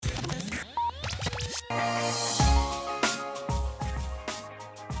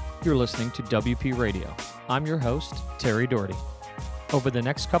You're listening to WP Radio. I'm your host, Terry Doherty. Over the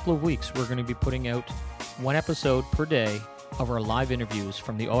next couple of weeks, we're going to be putting out one episode per day of our live interviews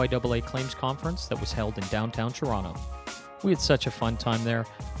from the OIAA Claims Conference that was held in downtown Toronto. We had such a fun time there,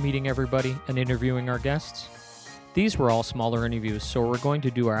 meeting everybody and interviewing our guests. These were all smaller interviews, so we're going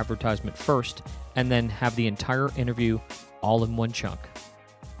to do our advertisement first and then have the entire interview all in one chunk.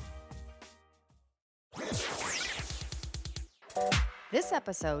 This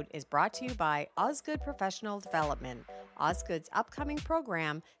episode is brought to you by Osgood Professional Development. Osgood's upcoming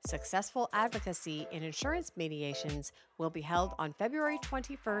program, Successful Advocacy in Insurance Mediations, will be held on February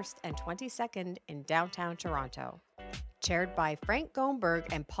 21st and 22nd in downtown Toronto. Chaired by Frank Gomberg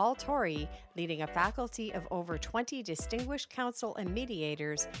and Paul Torrey, leading a faculty of over 20 distinguished counsel and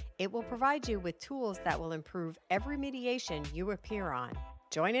mediators, it will provide you with tools that will improve every mediation you appear on.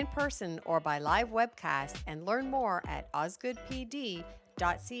 Join in person or by live webcast and learn more at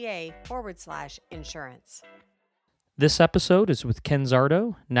osgoodpd.ca/insurance. This episode is with Ken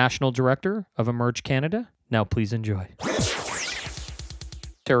Zardo, National Director of Emerge Canada. Now please enjoy.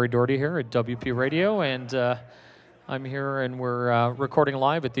 Terry Doherty here at WP Radio, and I'm here and we're recording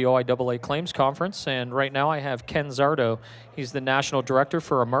live at the OIAA Claims Conference, and right now I have Ken Zardo. He's the National Director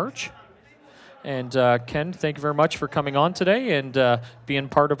for Emerge. And Ken, thank you very much for coming on today and being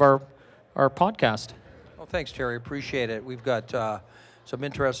part of our podcast. Well, thanks, Terry. Appreciate it. We've got some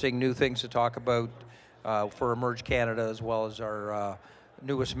interesting new things to talk about for Emerge Canada, as well as our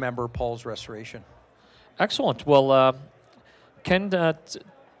newest member, Paul's Restoration. Excellent. Well, Ken,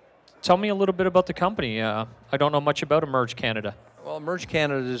 tell me a little bit about the company. I don't know much about Emerge Canada. Well, Emerge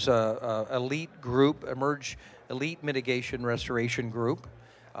Canada is a elite group, Emerge Elite Mitigation Restoration Group.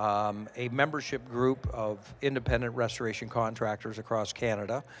 A membership group of independent restoration contractors across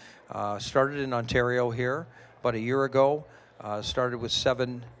Canada. Started in Ontario here about a year ago. Started with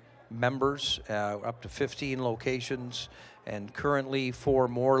 7 members, up to 15 locations, and currently 4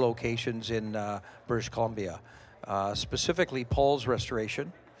 more locations in British Columbia. Specifically, Paul's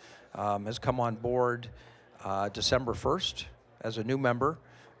Restoration has come on board December 1st as a new member.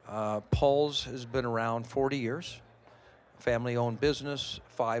 Paul's has been around 40 years. Family-owned business,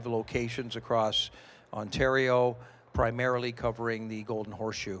 5 locations across Ontario, primarily covering the Golden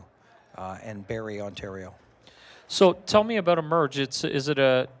Horseshoe and Barrie, Ontario. So tell me about Emerge.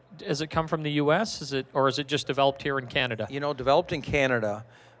 Does it come from the U.S.? Or is it just developed here in Canada? You know, developed in Canada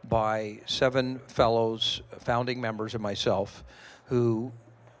by 7 fellows, founding members and myself, who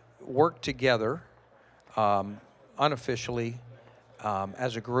worked together unofficially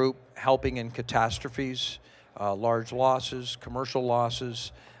as a group, helping in catastrophes, large losses, commercial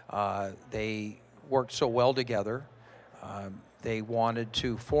losses. They worked so well together, they wanted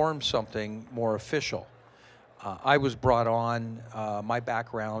to form something more official. I was brought on, my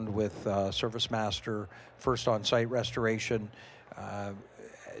background with ServiceMaster, first on-site restoration,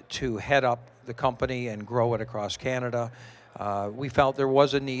 to head up the company and grow it across Canada. We felt there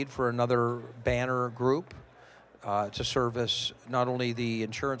was a need for another banner group to service not only the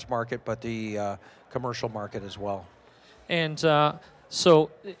insurance market, but the commercial market as well. And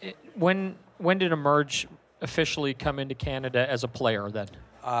so when did Emerge officially come into Canada as a player then?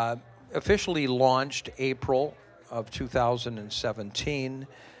 Officially launched April of 2017.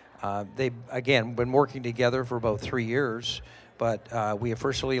 They've, again, been working together for about 3 years, but we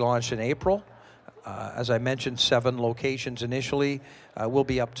officially launched in April. As I mentioned, 7 locations initially. We'll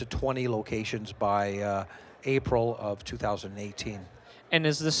be up to 20 locations by April of 2018. And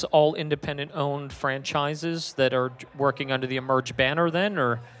is this all independent-owned franchises that are working under the Emerge banner then,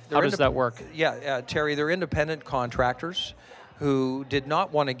 or how does that work? Yeah, Terry, they're independent contractors who did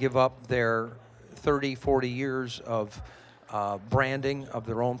not want to give up their 30, 40 years of branding of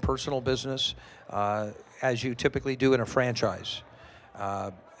their own personal business, as you typically do in a franchise.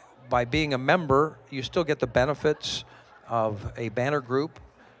 By being a member, you still get the benefits of a banner group,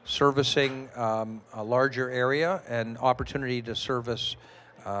 servicing a larger area and opportunity to service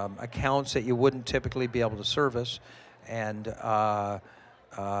accounts that you wouldn't typically be able to service, and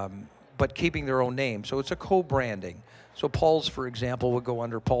but keeping their own name. So it's a co-branding. So Paul's, for example, would go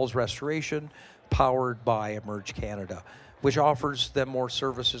under Paul's Restoration, powered by Emerge Canada, which offers them more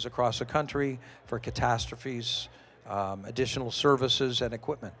services across the country for catastrophes, additional services and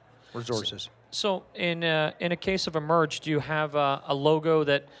equipment resources. So in a case of Emerge, do you have a logo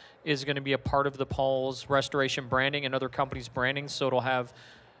that is going to be a part of the Paul's Restoration branding and other companies' branding, so it'll have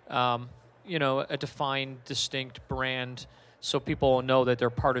a defined, distinct brand so people know that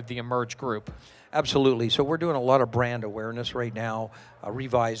they're part of the Emerge group? Absolutely. So we're doing a lot of brand awareness right now, a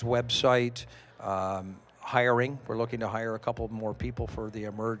revised website, hiring. We're looking to hire a couple more people for the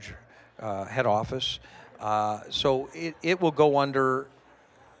Emerge head office. So it will go under,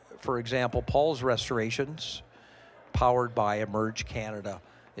 for example, Paul's Restorations, powered by Emerge Canada,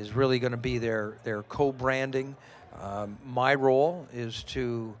 is really going to be their co-branding. My role is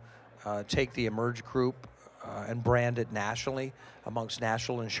to take the Emerge group and brand it nationally amongst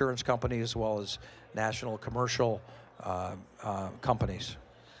national insurance companies as well as national commercial companies.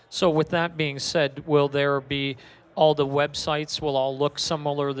 So with that being said, will there be all the websites will all look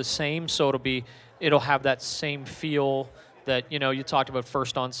similar, the same? So it'll have that same feel that, you talked about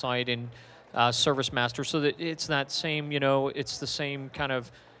First Onsite and Service Master, so that it's that same, it's the same kind of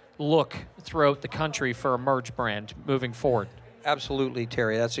look throughout the country for Emerge brand moving forward. Absolutely,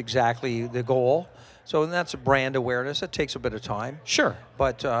 Terry. That's exactly the goal. So that's a brand awareness. It takes a bit of time. Sure.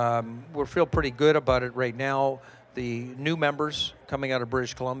 But we feel pretty good about it right now. The new members coming out of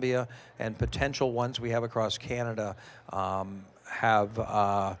British Columbia and potential ones we have across Canada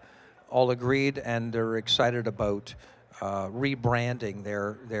have all agreed, and they're excited about rebranding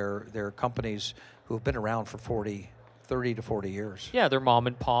their companies who have been around for 30 to 40 years. Yeah, they're mom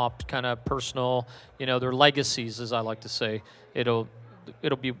and pop, kind of personal, their legacies, as I like to say. It'll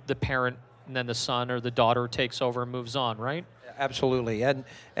be the parent and then the son or the daughter takes over and moves on, right? Absolutely. And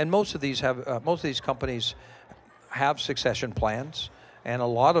most of these companies have succession plans, and a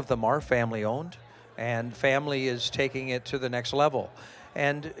lot of them are family owned, and family is taking it to the next level.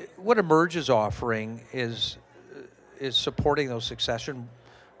 And what Emerge is offering is supporting those succession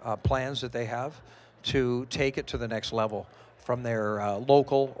plans that they have to take it to the next level from their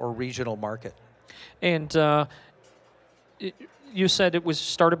local or regional market. And you said it was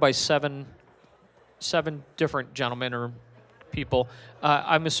started by seven different gentlemen or people.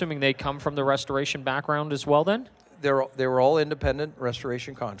 I'm assuming they come from the restoration background as well then? They were all independent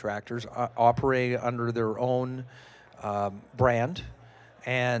restoration contractors operating under their own brand,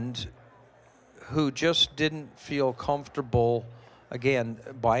 and who just didn't feel comfortable, again,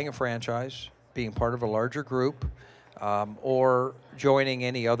 buying a franchise, being part of a larger group, or joining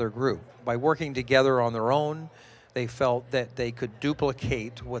any other group. By working together on their own, they felt that they could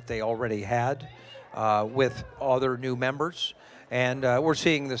duplicate what they already had with other new members, and we're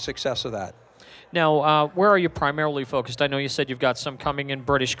seeing the success of that. Now, where are you primarily focused? I know you said you've got some coming in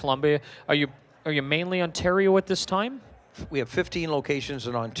British Columbia. Are you mainly Ontario at this time? We have 15 locations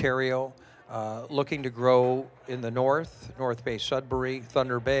in Ontario, looking to grow in the North Bay, Sudbury,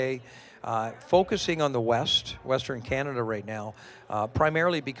 Thunder Bay, focusing on the Western Canada right now,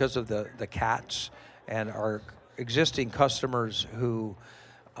 primarily because of the cats and our existing customers who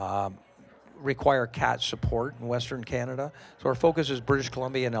require cat support in Western Canada. So our focus is British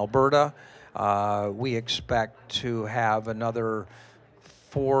Columbia and Alberta. We expect to have another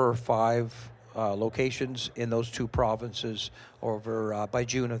 4 or 5 locations in those two provinces over by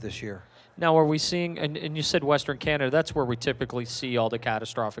June of this year. Now, are we seeing, and you said Western Canada, that's where we typically see all the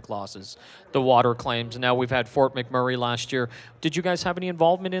catastrophic losses, the water claims. Now, we've had Fort McMurray last year. Did you guys have any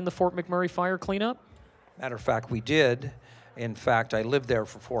involvement in the Fort McMurray fire cleanup? Matter of fact, we did. In fact, I lived there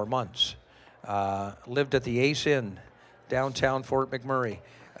for 4 months. Lived at the Ace Inn, downtown Fort McMurray.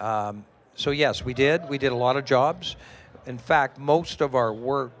 So yes, we did. We did a lot of jobs. In fact, most of our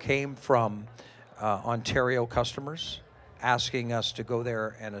work came from Ontario customers asking us to go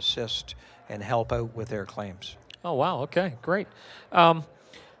there and assist and help out with their claims. Oh, wow. Okay, great.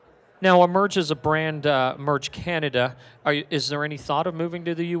 Now, Emerge is a brand, Emerge Canada. Is there any thought of moving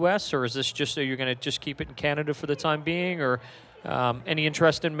to the U.S., or is this just, are you going to just keep it in Canada for the time being, or any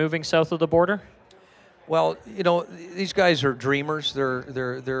interest in moving south of the border? Well, these guys are dreamers.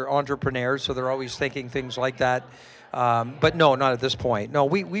 They're entrepreneurs, so they're always thinking things like that. But no, not at this point. No,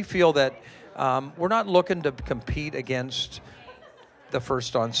 we feel that we're not looking to compete against the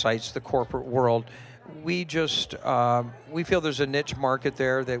First Onsites, the corporate world. We just we feel there's a niche market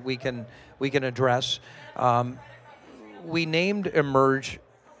there that we can address. We named Emerge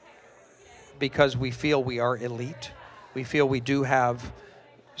because we feel we are elite. We feel we do have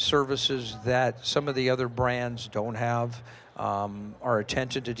services that some of the other brands don't have, our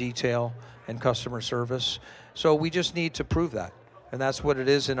attention to detail and customer service. So we just need to prove that. And that's what it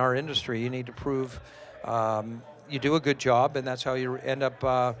is in our industry. You need to prove you do a good job, and that's how you end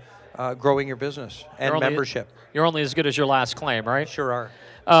up growing your business and membership. You're only as good as your last claim, right? Sure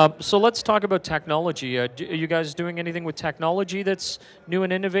are. So let's talk about technology. Are you guys doing anything with technology that's new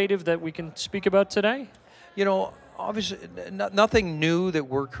and innovative that we can speak about today? Obviously, nothing new that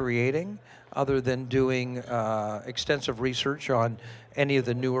we're creating other than doing extensive research on any of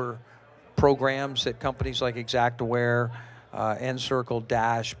the newer programs that companies like Xactware, Encircle,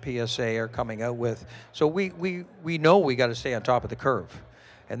 Dash, PSA are coming out with. So we know we got to stay on top of the curve.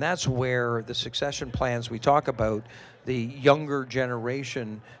 And that's where the succession plans we talk about, the younger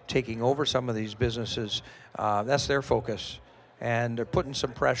generation taking over some of these businesses, that's their focus. And they're putting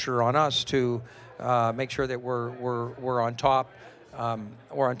some pressure on us to make sure that we're on top.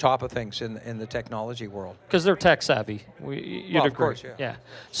 We're on top of things in the technology world. Because they're tech savvy. You'd agree. Of course, yeah.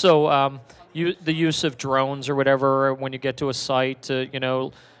 So the use of drones or whatever when you get to a site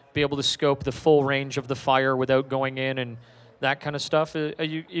to, be able to scope the full range of the fire without going in and that kind of stuff. Are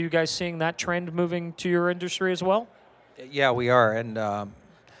you guys seeing that trend moving to your industry as well? Yeah, we are. And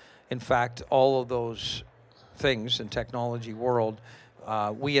in fact, all of those things in technology world,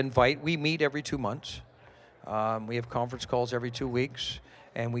 we meet every 2 months. We have conference calls every 2 weeks,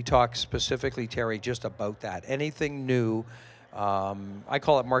 and we talk specifically, Terry, just about that. Anything new, I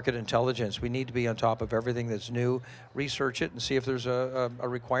call it market intelligence. We need to be on top of everything that's new, research it, and see if there's a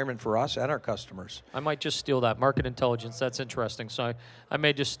requirement for us and our customers. I might just steal that, market intelligence. That's interesting. So I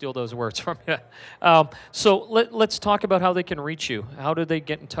may just steal those words from you. So let's talk about how they can reach you. How do they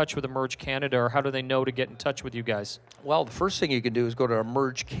get in touch with Emerge Canada, or how do they know to get in touch with you guys? Well, the first thing you can do is go to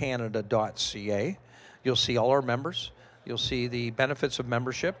emergecanada.ca. You'll see all our members. You'll see the benefits of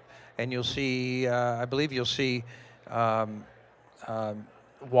membership, and you'll see, I believe you'll see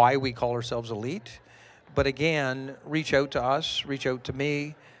why we call ourselves Elite. But again, reach out to us, reach out to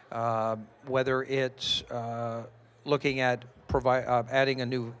me, whether it's looking at adding a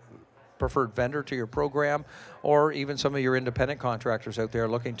new preferred vendor to your program, or even some of your independent contractors out there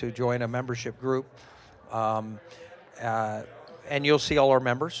looking to join a membership group. And you'll see all our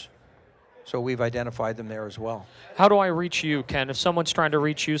members. So we've identified them there as well. How do I reach you, Ken? If someone's trying to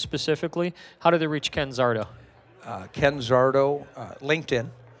reach you specifically, how do they reach Ken Zardo? Ken Zardo, LinkedIn.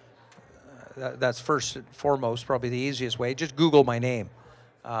 That's first and foremost, probably the easiest way. Just Google my name.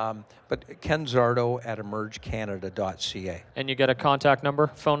 But Ken Zardo at emergecanada.ca. And you got a contact number,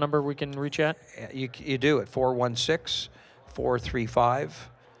 phone number we can reach at? You do at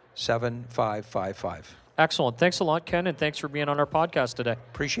 416-435-7555. Excellent. Thanks a lot, Ken, and thanks for being on our podcast today.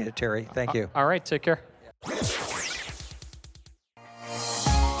 Appreciate it, Terry. Thank you. All right, take care.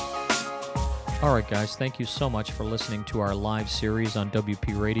 All right, guys, thank you so much for listening to our live series on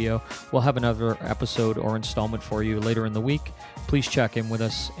WP Radio. We'll have another episode or installment for you later in the week. Please check in with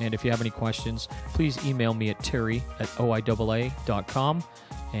us, and if you have any questions, please email me at terry@oiaa.com,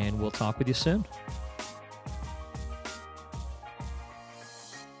 and we'll talk with you soon.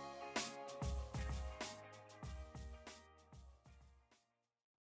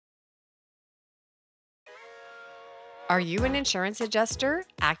 Are you an insurance adjuster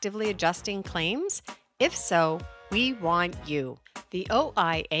actively adjusting claims? If so, we want you. The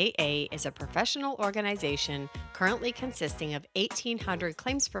OIAA is a professional organization currently consisting of 1,800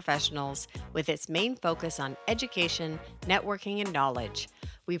 claims professionals with its main focus on education, networking, and knowledge.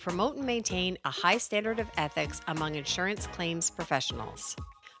 We promote and maintain a high standard of ethics among insurance claims professionals.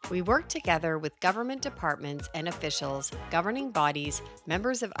 We work together with government departments and officials, governing bodies,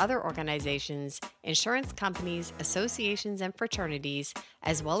 members of other organizations, insurance companies, associations, and fraternities,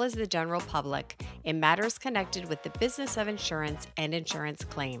 as well as the general public in matters connected with the business of insurance and insurance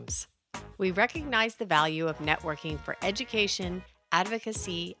claims. We recognize the value of networking for education,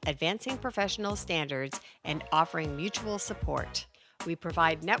 advocacy, advancing professional standards, and offering mutual support. We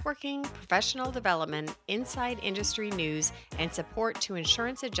provide networking, professional development, inside industry news, and support to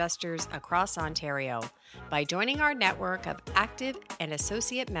insurance adjusters across Ontario. By joining our network of active and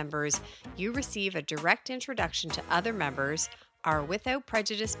associate members, you receive a direct introduction to other members, our Without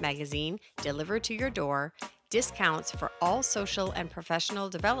Prejudice magazine delivered to your door, discounts for all social and professional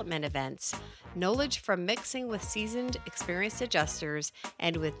development events, knowledge from mixing with seasoned, experienced adjusters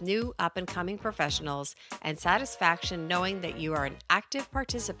and with new up-and-coming professionals, and satisfaction knowing that you are an active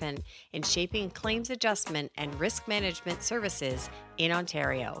participant in shaping claims adjustment and risk management services in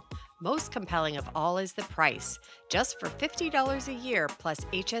Ontario. Most compelling of all is the price. Just for $50 a year plus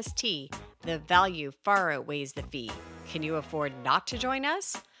HST, the value far outweighs the fee. Can you afford not to join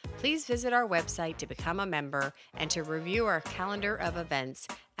us? Please visit our website to become a member and to review our calendar of events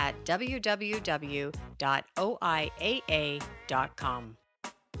at www.oiaa.com.